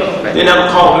 Disrespect. They never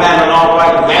call Madam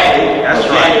Albright Daddy. That's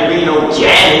Daddy be no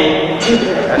Janet.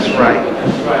 That's right.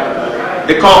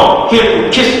 They call Hillary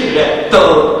Kissinger that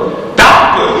thug.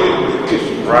 Dr. Hillary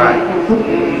Kissinger. Right.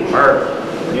 Murder.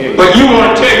 But you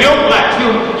want to tell your black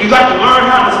children, you got to learn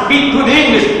how to speak good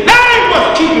English. That ain't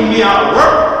what's keeping me out of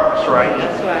work. That's right.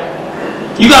 That's right.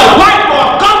 You got a white boy,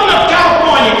 governor of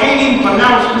California, can't even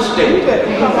pronounce the state.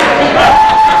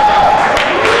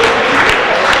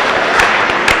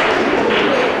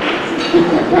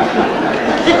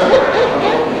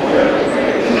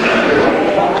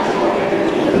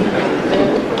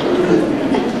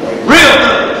 Real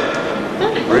good.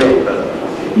 Real good.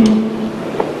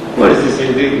 What is this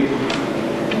indeed?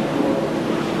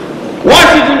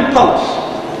 Washington Post.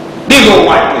 Big old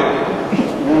white people.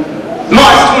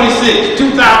 March 26,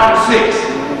 2006.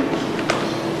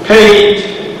 Page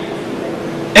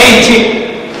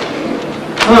 18.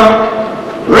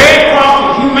 Red Cross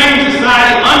and Humane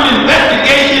Society under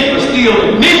investigation for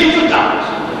stealing millions of dollars.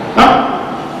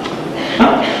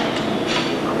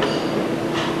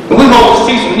 And we're going to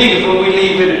see some niggas when we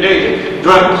leave here today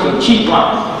drinking some cheap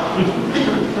wine.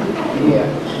 Yeah.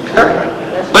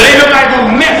 But ain't nobody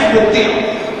gonna mess with them.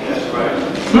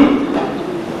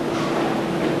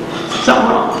 Something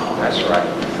wrong. That's right.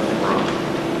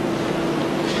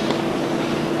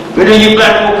 But then you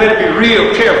black folk better be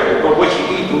real careful about what you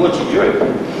eat and what you drink.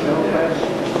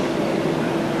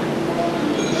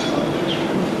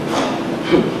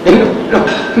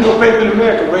 No place in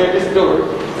America read this story.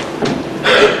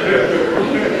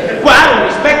 Well, I don't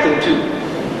expect them to.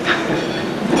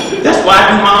 That's why I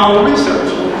do my own research.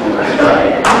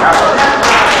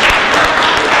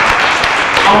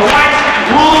 A white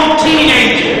rural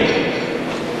teenager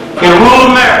in rural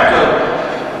America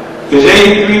is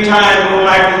 83 times more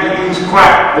likely to use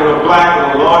crack than a black in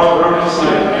a large urban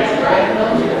city.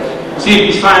 See if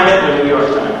you find that in the New York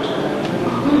Times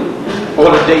or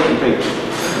the Dayton paper.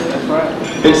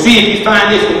 And see if you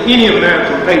find this in any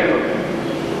American paper.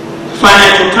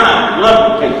 Financial Times,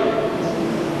 London paper.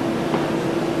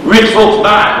 Rich Folks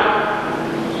Bible.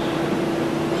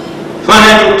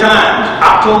 Financial Times,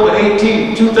 October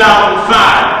 18,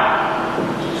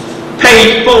 2005.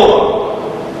 Page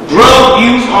 4. Drug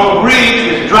use on rigs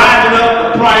is driving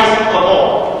up the price of oil.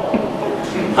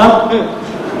 A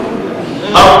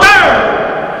third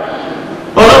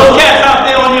of those cats out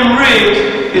there on them rigs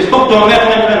is hooked on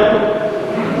methamphetamine.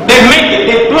 They make it,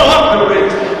 they blow up the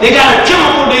rigs. They got a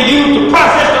chemical they use to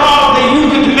process the oil, they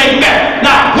use it to make meth.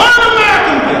 Not one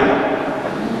American people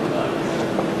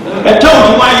that told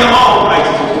you why your oil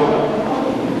prices is going up.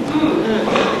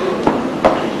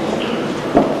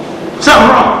 Something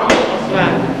wrong.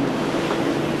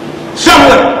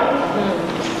 Somewhere.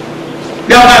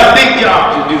 Y'all got a big job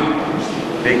to do.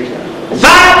 Big time.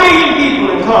 5 million people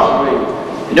incarcerated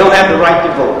and don't have the right to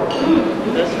vote.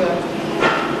 That's right.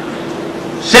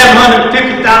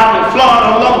 750,000 in Florida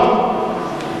alone.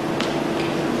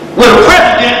 with a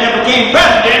president that became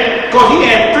president because he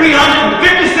had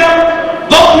 357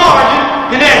 vote margin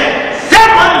and had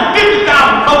 750,000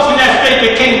 folks in that state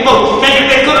that can't vote. You think if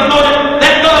they could have voted,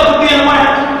 that fellow could be in the White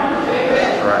House?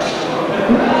 That's right.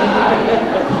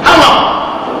 How long?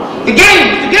 The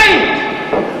games.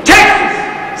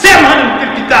 Texas,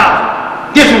 750,000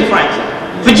 disenfranchised.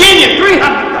 Virginia,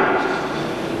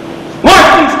 300,000.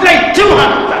 Washington State,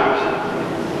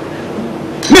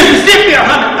 200,000. Mississippi,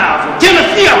 100,000.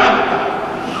 Tennessee, 100,000.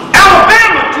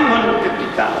 Alabama,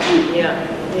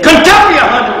 250,000. Kentucky,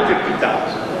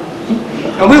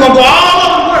 150,000. And we're going to go all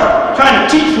over the world trying to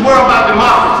teach the world about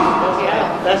democracy.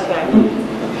 That's right.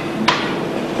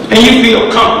 And you feel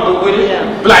comfortable with it,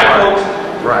 black folks.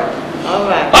 Right. All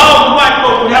right. All the white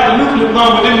folks would have a nuclear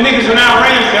bomb, but them niggas in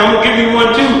Iran say, I'm going to give you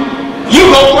one too. You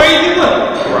go crazy with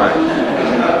it. Right.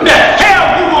 The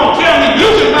hell you gonna tell me you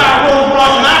can buy a Rolls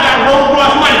Royce and I got Rolls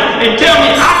Royce money and tell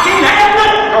me I can't have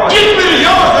one? Get rid of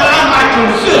yours that I might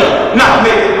consider not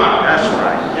making mine. That's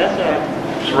right. That's right.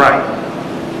 That's right.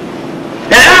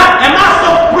 And my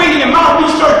so brilliant and my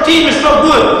research team is so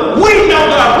good. We know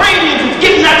the Iranians is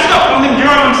getting that stuff from them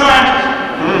German scientists.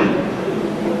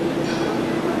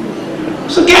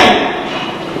 It's a game.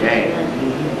 Game.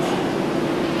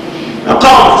 I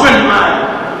called a friend of mine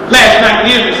last night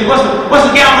in Israel. He said, what's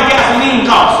a gallon of gasoline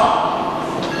cost?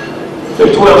 I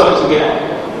said, 12 cents a gallon.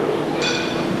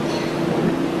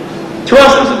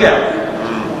 12 cents a gallon.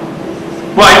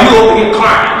 Why, you over here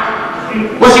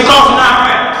crying. What's it cost in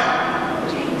Iraq?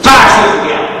 5 cents a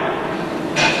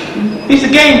gallon. These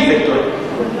are games they play.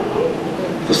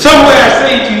 So somewhere I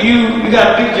say to you, you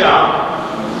got a big job.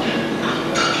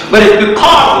 But it's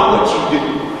because of what you do.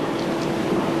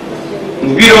 And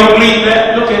if you don't believe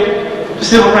that, look at the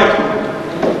civil rights movement.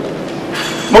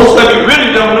 Most of you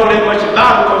really don't know that much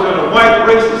about it because in a white,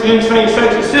 racist, insane,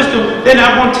 sexist system, they're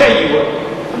not going to tell you what.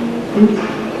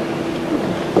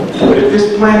 But if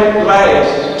this planet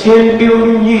lasts 10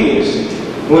 billion years,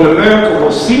 when America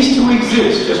will cease to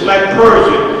exist, just like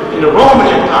Persia and the Roman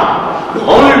Empire, the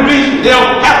only reason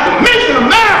they'll have to mention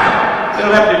America,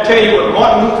 they'll have to tell you what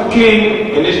Martin Luther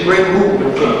King and this great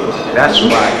movement came from. That's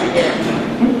right.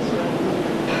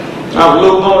 I was a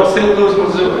little boy in St. Louis,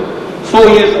 Missouri, 4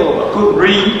 years old. I couldn't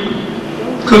read,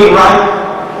 couldn't write,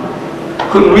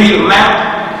 couldn't read a map.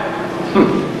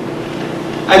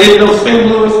 I didn't know St.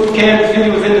 Louis and Kansas City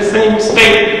was in the same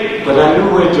state, but I knew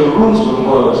where Jerusalem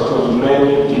was because of the man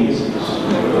named Jesus.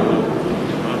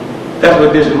 That's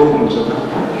what this movement's about.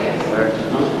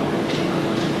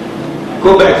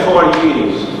 Go back 40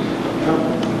 years.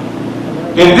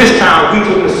 In this town, we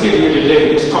couldn't sit here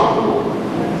today this comfortable.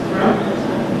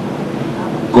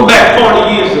 Go back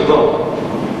 40 years ago.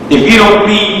 If you don't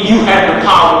believe you had the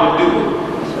power to do it.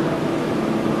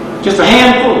 Just a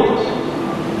handful of us.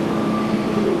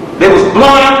 They was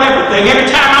blowing up everything. Every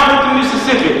time I went to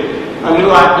Mississippi, I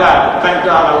knew I'd die. Thank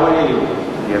God I went anyway.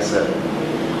 Yes, sir.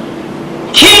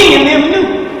 King and them knew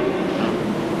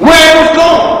where it was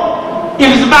going. It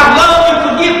was about love and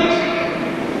forgiveness.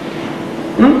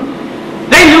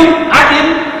 They knew, I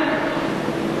didn't.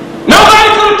 Nobody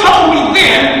could have told me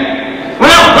then, when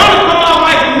I was running for my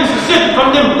life in Mississippi from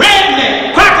them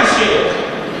redneck cracker shells,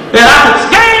 that I could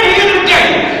stand here today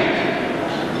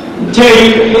and tell you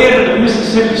the head of the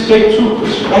Mississippi State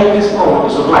Troopers right this moment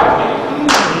is a black man.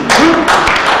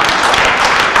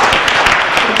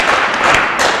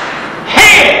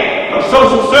 Head of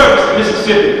social service in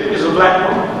Mississippi is a black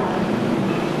woman.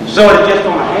 So it's just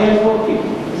from a handful of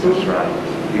people. That's right.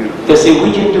 They say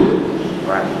we can do it.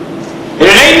 Right. And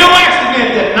it ain't no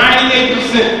accident that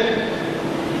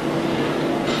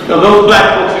 98% of those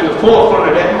black folks in the forefront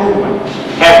of that movement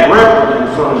had Reverend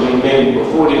in front of their name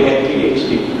before they had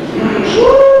PhD.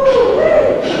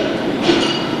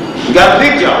 We got a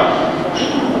big job.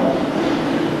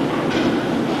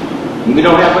 And we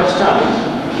don't have much time.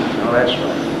 No, that's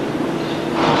right.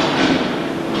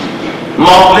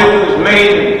 Malt liquor is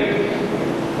made in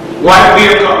white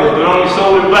beer companies, but only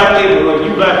sold in black neighborhoods.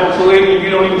 You black folks who ain't, you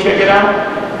don't even check it out?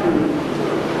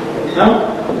 No?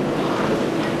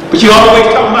 But you always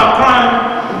talk about crime.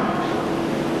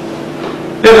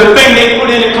 There's a thing they put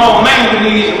in it called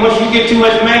manganese, and once you get too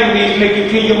much manganese, it make you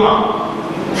kill your mom.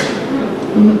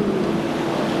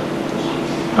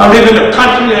 I live in a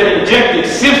country that injected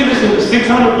syphilis into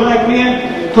 600 black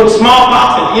men, put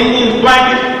smallpox in Indians'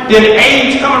 blankets, then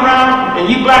AIDS come around, and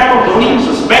you black folks don't even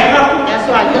suspect nothing? That's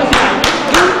right, that's right.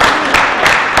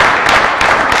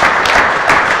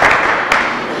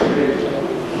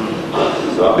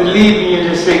 So I believe in you and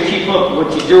just say keep up with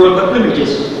what you're doing, but let me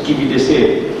just give you this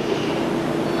here.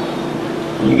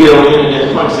 You get on the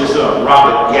internet, punch this up,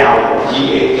 Robert Gallo,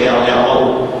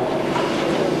 G-A-L-L-O.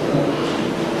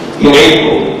 In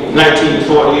April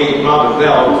 1948, Robert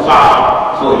Bell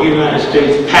filed for a United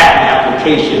States patent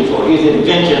application for his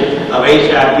invention of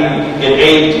HIV and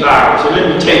AIDS virus. So let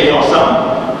me tell y'all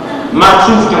something. My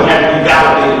truth don't have to be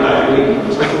validated by the ladies.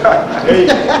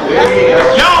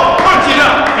 Y'all punch it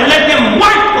up and let them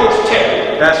white folks tell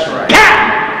it. That's right.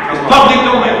 Patent is public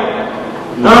domain.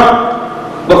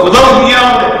 Huh? But for those of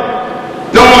y'all that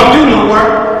don't want to do no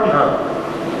work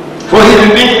for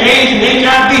his invention AIDS and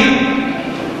HIV,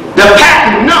 the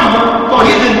patent number for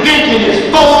his invention is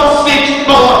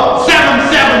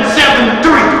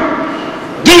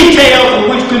 4647773. Details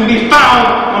of which can be found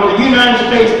on the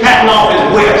United States Patent Office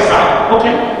website.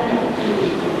 Okay?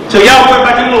 So y'all worry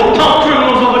about them little punk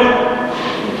criminals over there?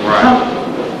 Right.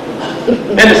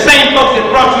 Huh? And the same folks that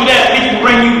brought you that, they can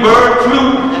bring you bird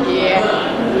flu.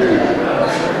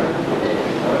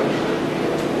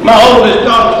 My oldest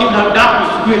daughter was getting her doctor's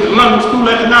degree at the London School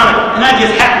of Economics, and I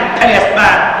just happened to pass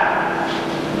by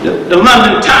the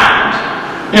London Times.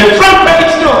 And front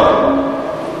page story,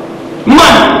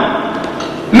 Monday,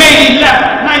 May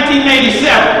 11,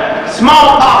 1987,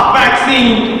 smallpox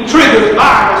vaccine triggers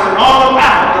virus in all of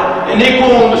Africa, and they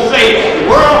go on to say the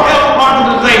World Health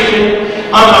Organization,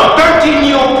 under a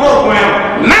 13-year-old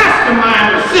program,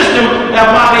 masterminded the system that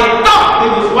while they thought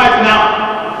they was wiping out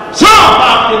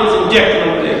smallpox, they was injecting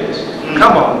them things.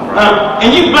 Come on, bro.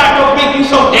 And you black folks think you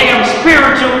so damn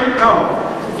spiritual. Come on.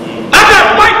 I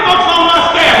got white folks on my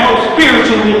staff more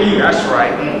spiritual than you. That's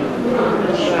right.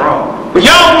 Strong. But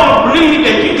y'all want to believe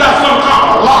that you got some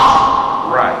kind of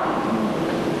law. Right.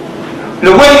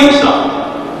 The way you saw.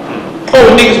 Oh,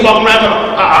 niggas walking around,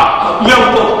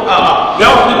 young folks,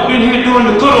 y'all should have been here during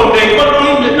the good old days. But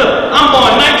don't even look. I'm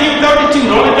born 1932.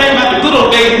 The only thing about the good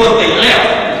old days was they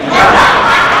left.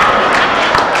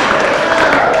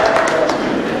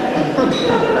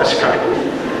 That's right.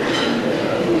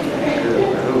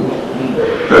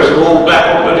 There's an old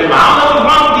black over there. I don't know what's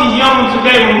wrong with these young ones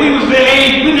today. When we was their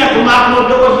age, we never locked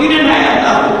no doors. We didn't have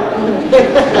nothing.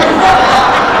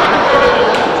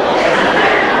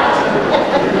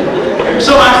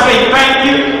 So I say thank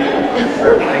you.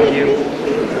 Thank you.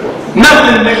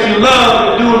 Nothing that you love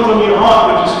to do it from your heart,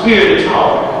 but your spirit is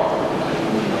hard.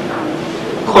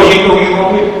 Because you know you're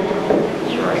going to get it.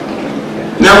 That's right.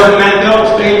 Nelson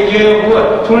Mandela stayed in jail for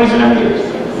what? 27 years.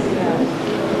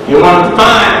 You're one of the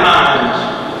fine minds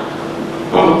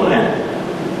on the planet.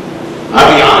 I'll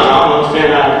be honest, I don't understand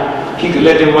how he could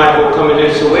let them white folk come in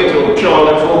there so wait till kill all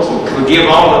them folks and forgive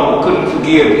all of them, couldn't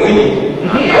forgive Winnie.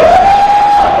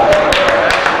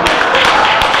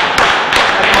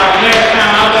 Next time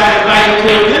I got invited to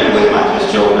a dinner with him, I just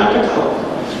chose not to go.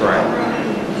 That's right.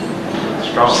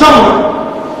 Strong. Someone.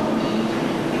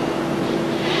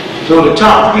 So the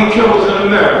top 3 killers in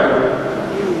America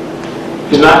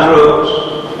is not drugs.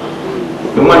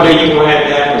 And one day you're going to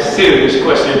have a serious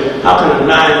question. How can a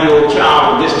 9-year-old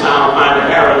child in this town find a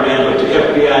heroin man but the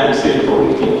FBI and the city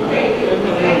police can't find it?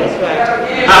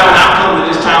 How can I come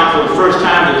to this town for the first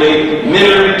time today,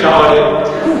 mentally retarded,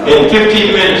 in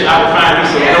 15 minutes I can find me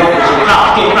some dope and some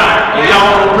cops can't find it, and y'all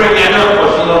want to bring that up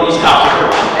because you know these cops are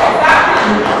hurt.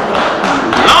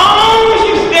 As long as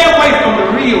you stay away from the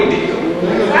real deal.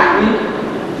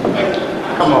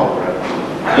 Come on, brother.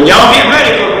 And y'all get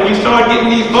ready for when you start getting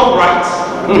these vote rights.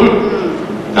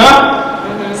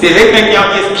 Huh? See, they think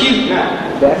y'all just cute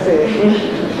now. That's it.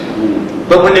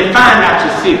 But when they find out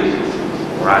you're serious.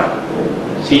 Right.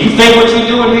 See, you think what you're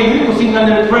doing here, you don't see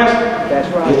nothing in the press. That's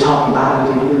right. They're talking about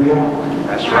it in New York.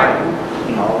 That's right.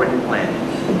 Already planned.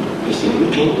 You see, we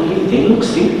can't believe they look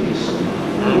serious.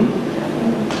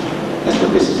 That's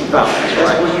what this is about.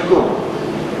 That's where you're going.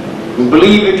 We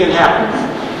believe it can happen.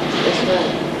 That's right.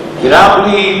 Did I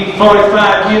believe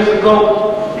 45 years ago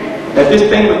that this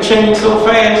thing would change so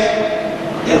fast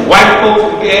that white folks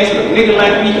would be asking a nigga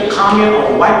like me to comment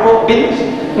on white folk business?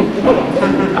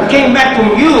 I came back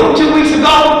from Europe 2 weeks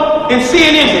ago and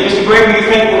CNN said, Mr. Gregory, you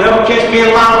think we'll ever catch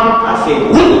Bin Laden? I said,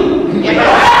 we?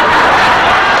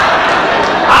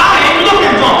 I ain't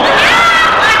looking for it.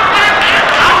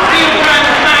 I'm still trying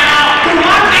to find out who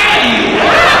my daddy is.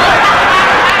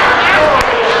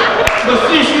 But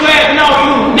since you asked, no,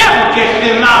 you'll never catch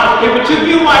Bin Laden. If it took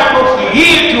you white folks a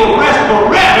year to arrest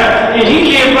Beretta, and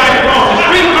he lived right across the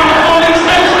street from the police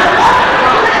station.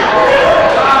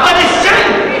 But it's true.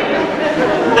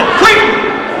 Quick.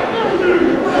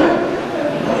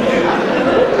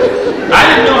 I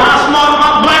didn't know how smart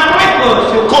my black wife was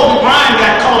till Kobe Bryant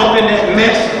got caught up in that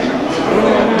mess.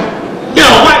 You know,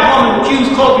 a white woman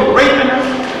accused Kobe of raping her.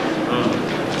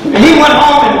 And he went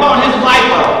home and bought his wife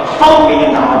a $4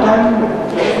 million diamond.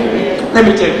 Let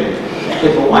me tell you,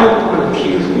 if a white woman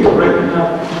accused me of raping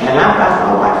her, and I got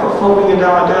my wife for before we get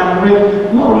down the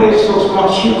ring, my old lady's so smart,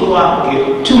 she'll go out and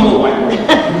get 2 more white women.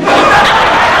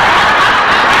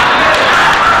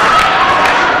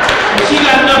 And she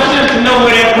got enough sense to know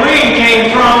where that ring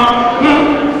came from.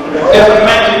 It's a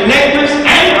matching necklace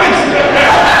and bracelet.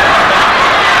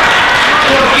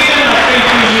 So again, I say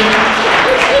to you,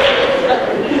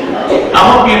 I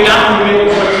hope you document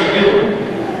what you do.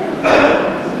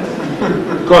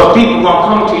 Because people gonna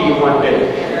come to you one day.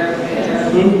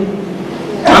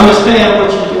 Understand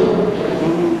what you do.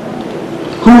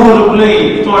 Who would have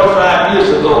believed 45 years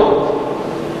ago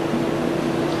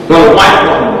when a white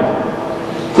woman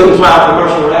couldn't fly a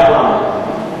commercial airline,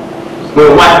 when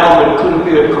a white woman couldn't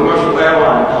be a commercial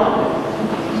airline company,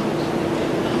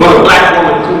 when a black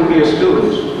woman couldn't be a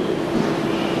stewardess,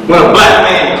 when a black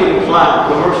man couldn't fly a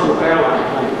commercial airline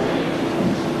plane.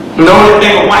 And the only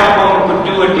thing a white woman could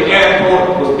do at the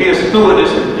airport was be a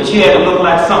stewardess, and she had to look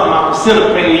like something off the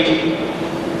center page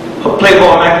of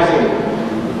Playboy magazine.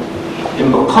 And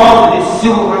because of this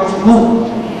civil rights movement,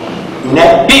 and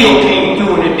that bill came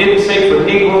through and it didn't say for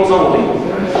Negroes only,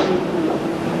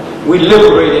 we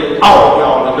liberated all of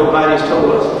y'all and nobody's told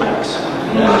us thanks.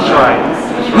 That's right.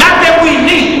 Not that we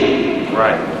need it.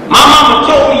 Right. My mama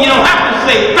told me you don't have to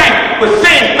say thanks, but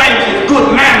saying thanks is good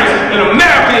manners, and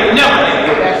America ain't never that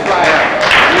good. That's right.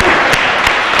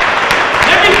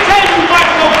 Let me tell you white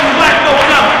folks and black folks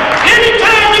something.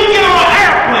 Anytime you get on an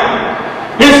airplane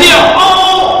and see a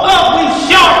old, ugly,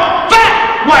 short,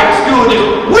 fat white stewardess,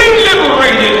 we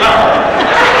liberated her.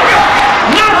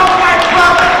 Not her white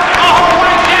brother, or her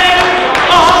white dad,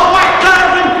 or her white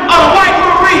cousin, or the white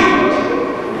Marines.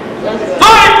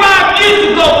 45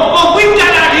 years ago, before we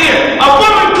got out here, a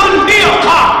woman couldn't be a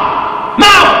cop.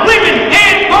 Now women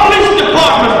head police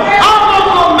departments all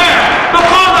over America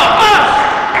because of us.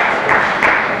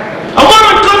 A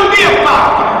woman couldn't be a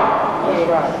firefighter.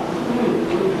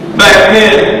 Back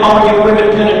then, all your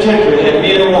women penitentiary had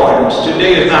men wardens.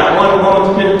 Today is not one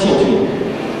woman's penitentiary.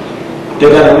 They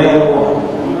got a man warden.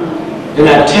 And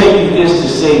I tell you this to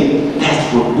say,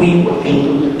 that's what we were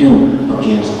able to do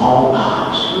against all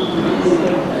odds.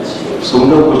 So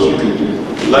know what you can do.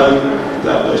 Love you.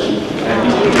 God bless you.